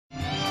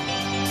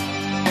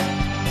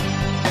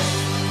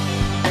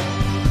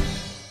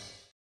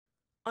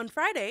On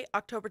Friday,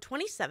 October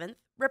 27th,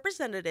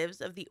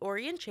 representatives of the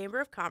Orion Chamber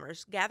of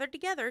Commerce gathered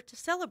together to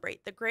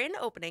celebrate the grand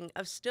opening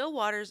of Still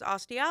Waters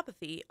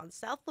Osteopathy on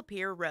South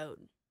Lapeer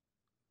Road.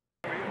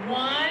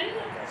 1,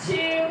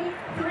 2,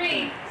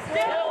 3,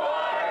 Still Waters!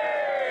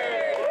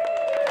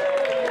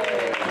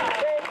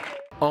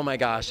 Oh my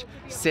gosh,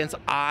 since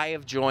I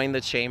have joined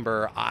the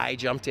chamber, I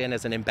jumped in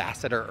as an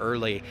ambassador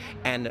early,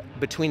 and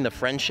between the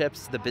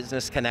friendships, the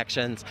business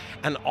connections,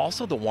 and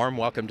also the warm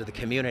welcome to the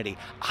community,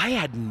 I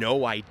had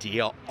no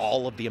idea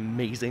all of the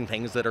amazing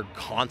things that are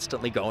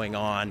constantly going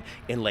on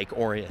in Lake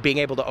Orion. Being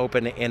able to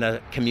open in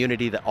a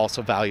community that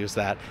also values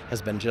that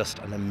has been just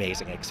an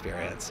amazing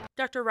experience.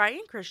 Dr.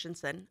 Ryan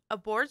Christensen, a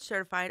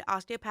board-certified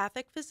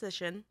osteopathic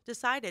physician,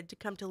 decided to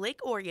come to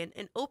Lake Orion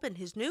and open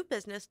his new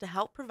business to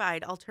help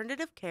provide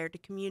alternative care to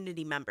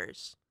community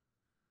members.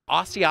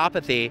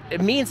 Osteopathy, it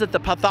means that the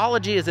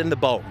pathology is in the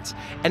bones,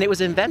 and it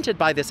was invented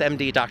by this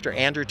MD, Dr.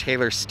 Andrew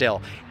Taylor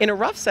Still. In a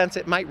rough sense,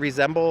 it might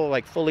resemble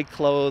like fully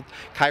clothed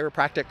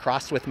chiropractic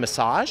crossed with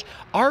massage.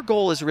 Our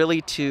goal is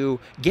really to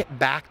get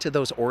back to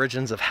those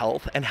origins of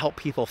health and help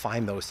people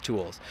find those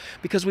tools,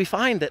 because we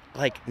find that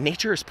like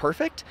nature is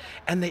perfect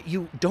and that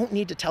you don't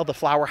need to tell the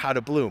flower how to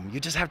bloom. You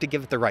just have to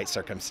give it the right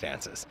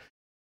circumstances.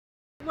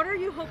 What are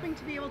you hoping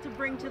to be able to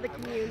bring to the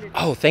community?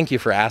 Oh, thank you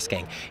for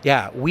asking.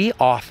 Yeah, we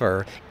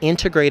offer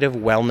integrative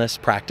wellness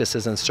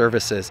practices and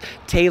services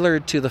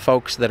tailored to the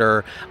folks that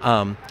are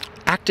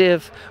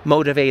active,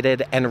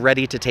 motivated, and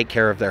ready to take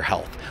care of their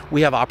health.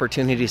 We have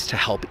opportunities to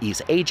help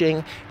ease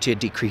aging, to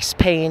decrease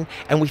pain,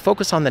 and we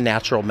focus on the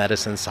natural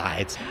medicine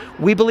sides.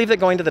 We believe that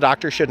going to the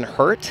doctor shouldn't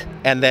hurt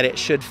and that it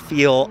should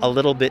feel a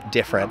little bit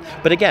different.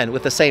 But again,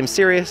 with the same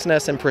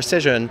seriousness and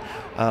precision,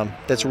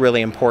 that's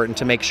really important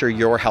to make sure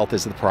your health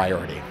is the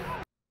priority.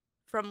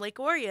 From Lake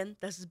Orion,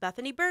 this is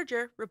Bethany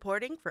Berger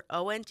reporting for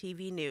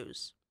ONTV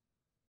News.